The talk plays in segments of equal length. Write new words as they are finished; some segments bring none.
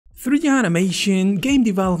3D animation, game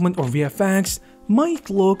development or VFX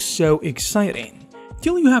might look so exciting,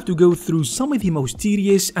 till you have to go through some of the most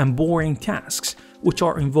tedious and boring tasks which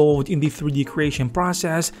are involved in the 3D creation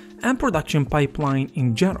process and production pipeline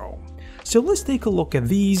in general. So let's take a look at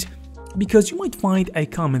these, because you might find a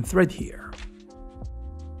common thread here.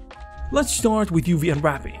 Let's start with UV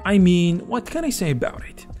unwrapping. I mean, what can I say about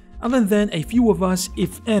it? Other than a few of us,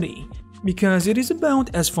 if any, because it is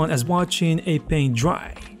about as fun as watching a paint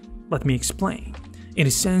dry. Let me explain. In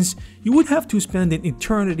a sense, you would have to spend an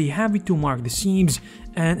eternity having to mark the seams,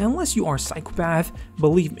 and unless you are a psychopath,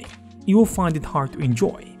 believe me, you will find it hard to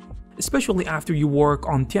enjoy, especially after you work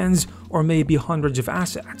on tens or maybe hundreds of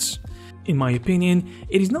assets. In my opinion,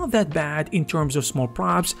 it is not that bad in terms of small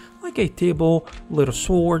props like a table, little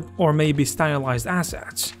sword, or maybe stylized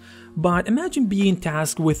assets. But imagine being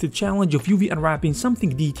tasked with the challenge of UV unwrapping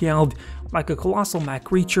something detailed like a colossal mech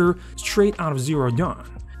creature straight out of Zero Dawn.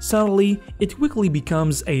 Suddenly, it quickly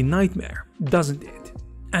becomes a nightmare, doesn't it?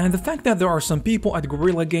 And the fact that there are some people at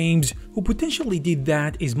Guerrilla Games who potentially did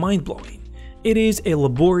that is mind-blowing. It is a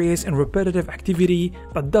laborious and repetitive activity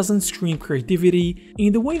that doesn't scream creativity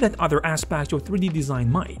in the way that other aspects of 3D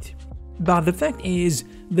design might. But the fact is,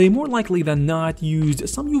 they more likely than not used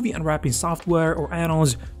some UV unwrapping software or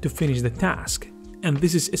add-ons to finish the task. And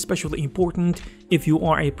this is especially important if you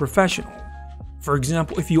are a professional. For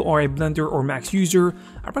example, if you are a Blender or Max user,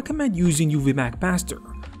 I recommend using UV Mac Master,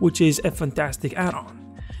 which is a fantastic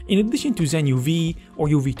add-on. In addition to ZenUV or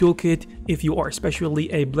UV Toolkit if you are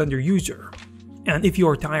especially a Blender user. And if you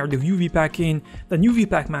are tired of UV packing, then UV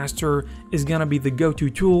Pack Master is gonna be the go-to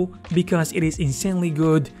tool because it is insanely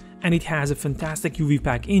good and it has a fantastic UV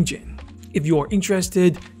Pack engine. If you are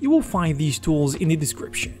interested, you will find these tools in the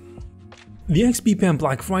description. The Xpen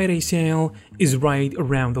Black Friday sale is right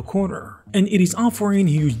around the corner, and it is offering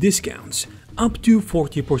huge discounts, up to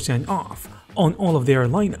 40% off on all of their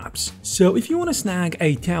lineups. So if you want to snag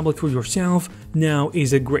a tablet for yourself, now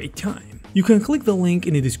is a great time. You can click the link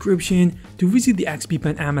in the description to visit the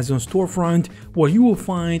Xpen Amazon storefront, where you will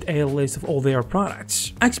find a list of all their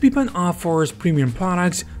products. Xpen offers premium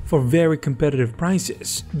products for very competitive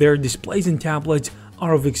prices. Their displays and tablets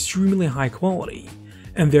are of extremely high quality,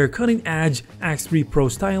 and their cutting-edge X3 Pro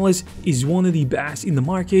stylus is one of the best in the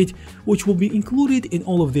market, which will be included in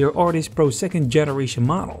all of their Artist Pro 2nd generation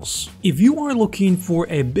models. If you are looking for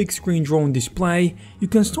a big screen drone display, you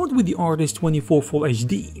can start with the Artist 24 Full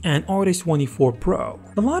HD and Artist 24 Pro.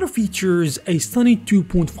 The latter features a stunning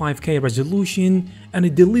 2.5K resolution, and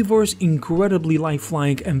it delivers incredibly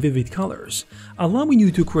lifelike and vivid colors, allowing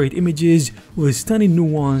you to create images with stunning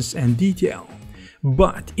nuance and detail.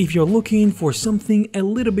 But if you're looking for something a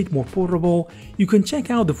little bit more portable, you can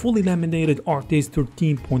check out the fully laminated Artist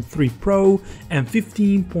 13.3 Pro and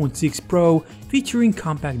 15.6 Pro, featuring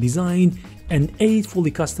compact design and 8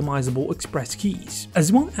 fully customizable express keys,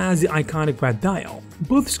 as well as the iconic red dial.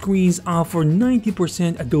 Both screens offer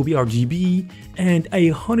 90% Adobe RGB and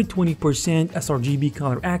 120% sRGB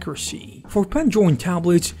color accuracy. For pen-drawn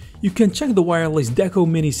tablets, you can check the wireless Deco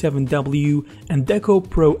Mini 7W and Deco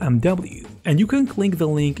Pro MW, and you can click the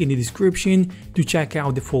link in the description to check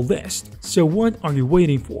out the full list. So what are you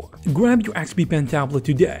waiting for? Grab your Xpen tablet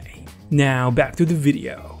today. Now back to the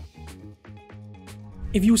video.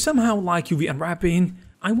 If you somehow like UV unwrapping,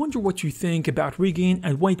 I wonder what you think about rigging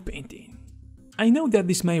and white painting. I know that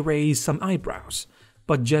this may raise some eyebrows,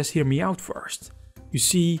 but just hear me out first. You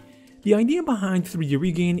see, the idea behind 3D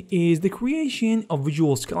rigging is the creation of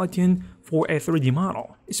visual skeleton for a 3D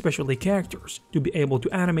model, especially characters, to be able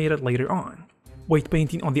to animate it later on. White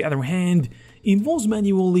painting, on the other hand, involves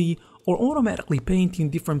manually or automatically painting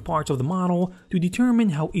different parts of the model to determine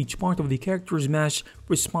how each part of the character's mesh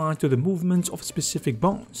responds to the movements of specific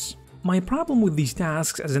bones. My problem with these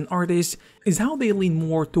tasks as an artist is how they lean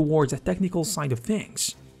more towards the technical side of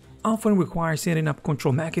things, often require setting up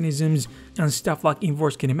control mechanisms and stuff like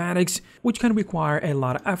inverse kinematics, which can require a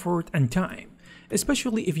lot of effort and time,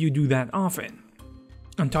 especially if you do that often.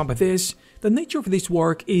 On top of this, the nature of this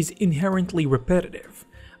work is inherently repetitive.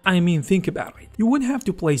 I mean, think about it. You would have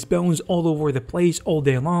to place bones all over the place all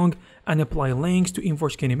day long and apply links to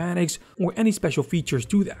inverse kinematics or any special features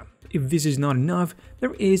to them. If this is not enough,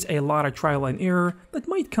 there is a lot of trial and error that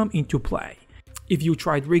might come into play. If you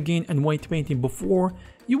tried rigging and white painting before,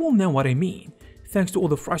 you will know what I mean, thanks to all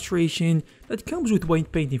the frustration that comes with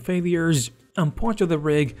white painting failures and parts of the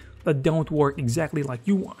rig that don't work exactly like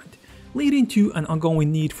you want, leading to an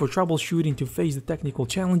ongoing need for troubleshooting to face the technical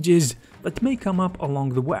challenges that may come up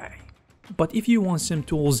along the way. But if you want some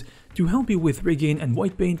tools to help you with rigging and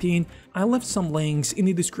white painting, I left some links in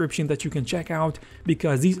the description that you can check out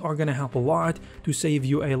because these are gonna help a lot to save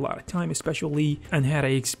you a lot of time especially and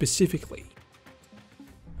headaches specifically.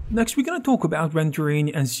 Next we're gonna talk about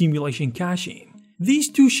rendering and simulation caching. These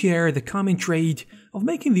two share the common trait of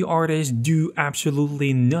making the artist do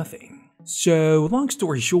absolutely nothing. So long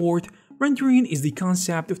story short, rendering is the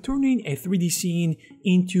concept of turning a 3D scene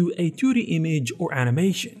into a 2D image or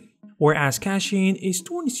animation, whereas caching is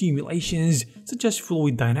storing simulations such as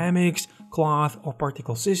fluid dynamics, cloth, or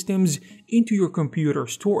particle systems into your computer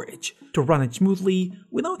storage to run it smoothly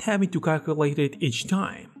without having to calculate it each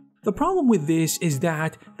time. The problem with this is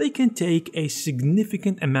that they can take a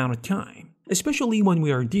significant amount of time, especially when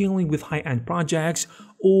we are dealing with high-end projects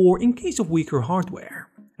or in case of weaker hardware.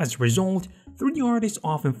 As a result, 3D artists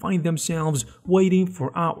often find themselves waiting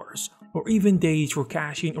for hours or even days for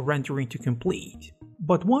caching or rendering to complete.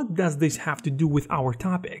 But what does this have to do with our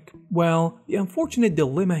topic? Well, the unfortunate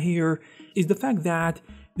dilemma here is the fact that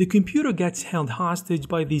the computer gets held hostage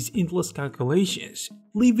by these endless calculations,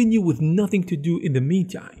 leaving you with nothing to do in the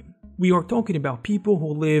meantime. We are talking about people who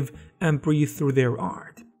live and breathe through their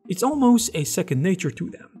art. It's almost a second nature to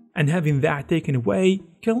them, and having that taken away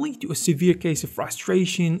can lead to a severe case of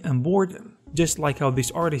frustration and boredom. Just like how this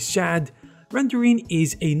artist said, rendering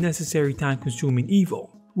is a necessary time-consuming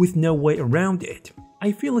evil, with no way around it.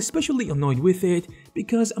 I feel especially annoyed with it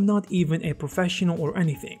because I'm not even a professional or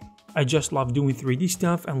anything. I just love doing 3D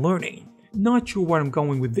stuff and learning. Not sure where I'm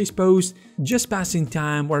going with this post, just passing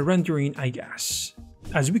time while rendering I guess.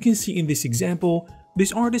 As we can see in this example,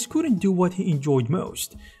 this artist couldn't do what he enjoyed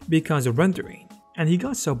most because of rendering, and he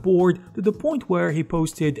got so bored to the point where he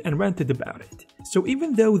posted and ranted about it. So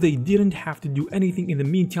even though they didn't have to do anything in the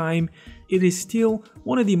meantime, it is still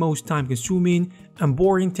one of the most time-consuming and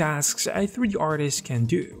boring tasks a 3D artist can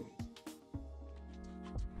do.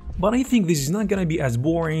 But I think this is not gonna be as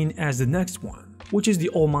boring as the next one, which is the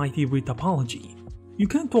almighty retopology. You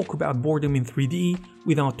can't talk about boredom in 3D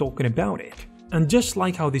without talking about it. And just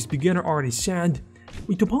like how this beginner artist said,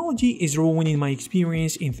 retopology is ruining my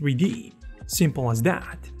experience in 3D. Simple as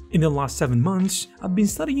that. In the last 7 months, I've been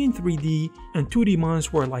studying 3D and 2D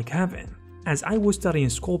months were like heaven, as I was studying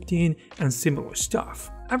sculpting and similar stuff.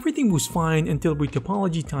 Everything was fine until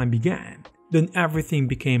retopology time began. Then everything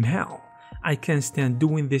became hell. I can't stand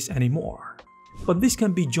doing this anymore. But this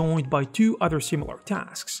can be joined by two other similar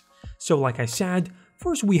tasks. So like I said,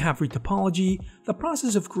 first we have retopology, the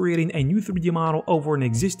process of creating a new 3D model over an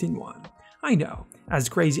existing one. I know, as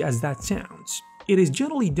crazy as that sounds. It is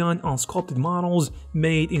generally done on sculpted models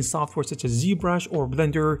made in software such as ZBrush or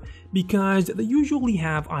Blender because they usually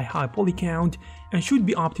have a high poly count and should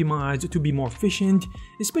be optimized to be more efficient,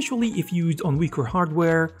 especially if used on weaker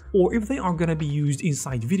hardware or if they are gonna be used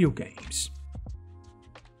inside video games.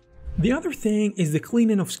 The other thing is the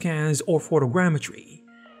cleaning of scans or photogrammetry,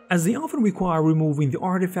 as they often require removing the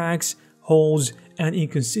artifacts, holes, and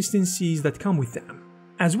inconsistencies that come with them,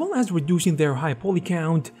 as well as reducing their high poly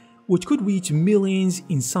count, which could reach millions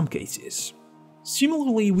in some cases.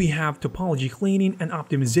 Similarly, we have topology cleaning and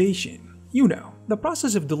optimization. You know, the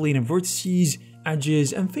process of deleting vertices,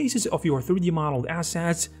 edges, and faces of your 3D modeled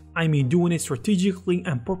assets. I mean doing it strategically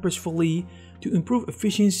and purposefully to improve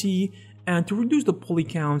efficiency and to reduce the poly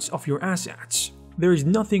counts of your assets. There is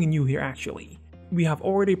nothing new here actually. We have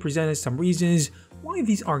already presented some reasons why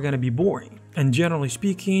these are gonna be boring, and generally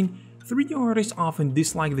speaking, 3D artists often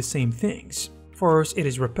dislike the same things. First, it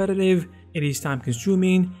is repetitive, it is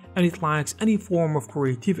time-consuming, and it lacks any form of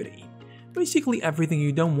creativity. Basically everything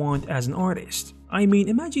you don't want as an artist. I mean,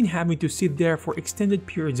 imagine having to sit there for extended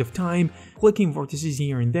periods of time, clicking vertices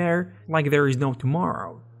here and there, like there is no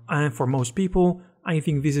tomorrow. And for most people, I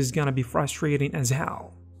think this is gonna be frustrating as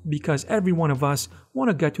hell, because every one of us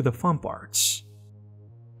wanna get to the fun parts.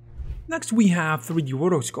 Next we have 3D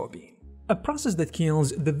rotoscoping, a process that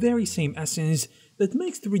kills the very same essence that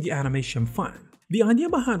makes 3D animation fun. The idea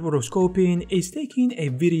behind rotoscoping is taking a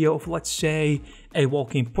video of, let's say, a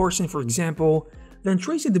walking person for example, then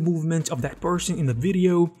tracing the movements of that person in the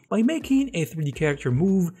video by making a 3D character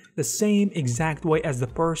move the same exact way as the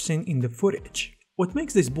person in the footage. What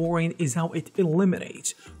makes this boring is how it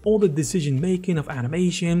eliminates all the decision making of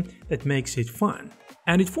animation that makes it fun,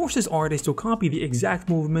 and it forces artists to copy the exact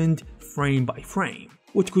movement frame by frame,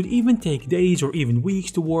 which could even take days or even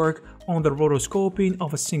weeks to work on the rotoscoping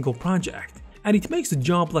of a single project. And it makes the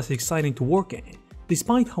job less exciting to work in,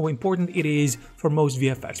 despite how important it is for most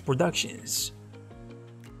VFX productions.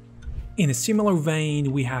 In a similar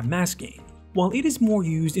vein, we have masking. While it is more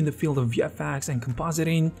used in the field of VFX and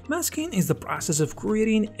compositing, masking is the process of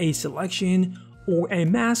creating a selection or a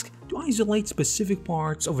mask to isolate specific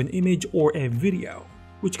parts of an image or a video,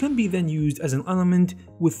 which can be then used as an element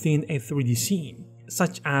within a 3D scene,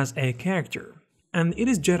 such as a character. And it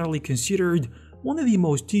is generally considered one of the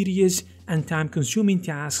most tedious and time-consuming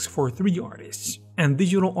tasks for 3D artists and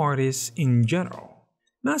digital artists in general.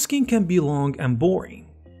 Masking can be long and boring,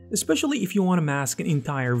 especially if you want to mask an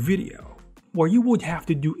entire video, where you would have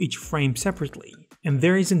to do each frame separately, and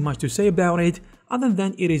there isn't much to say about it other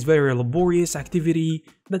than it is very laborious activity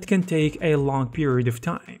that can take a long period of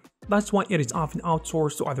time. That's why it is often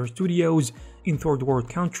outsourced to other studios in third world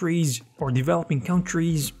countries or developing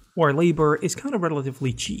countries where labor is kind of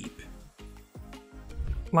relatively cheap.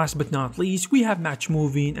 Last but not least, we have match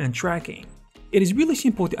moving and tracking. It is really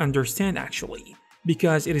simple to understand actually,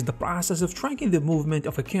 because it is the process of tracking the movement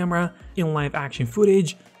of a camera in live action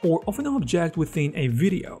footage or of an object within a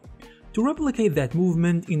video to replicate that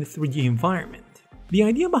movement in a 3D environment. The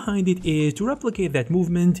idea behind it is to replicate that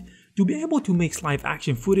movement to be able to mix live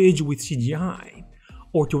action footage with CGI,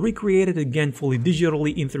 or to recreate it again fully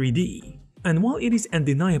digitally in 3D. And while it is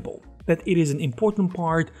undeniable that it is an important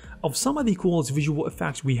part of some of the coolest visual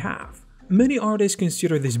effects we have, many artists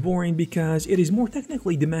consider this boring because it is more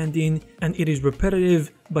technically demanding and it is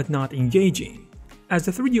repetitive but not engaging. As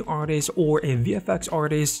a 3D artist or a VFX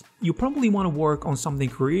artist, you probably want to work on something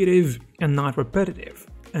creative and not repetitive.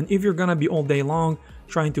 And if you're gonna be all day long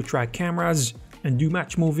trying to track cameras and do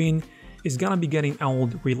match moving, it's gonna be getting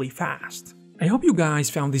old really fast. I hope you guys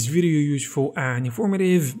found this video useful and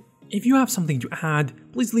informative. If you have something to add,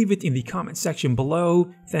 please leave it in the comment section below.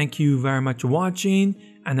 Thank you very much for watching,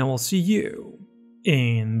 and I will see you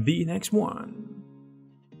in the next one.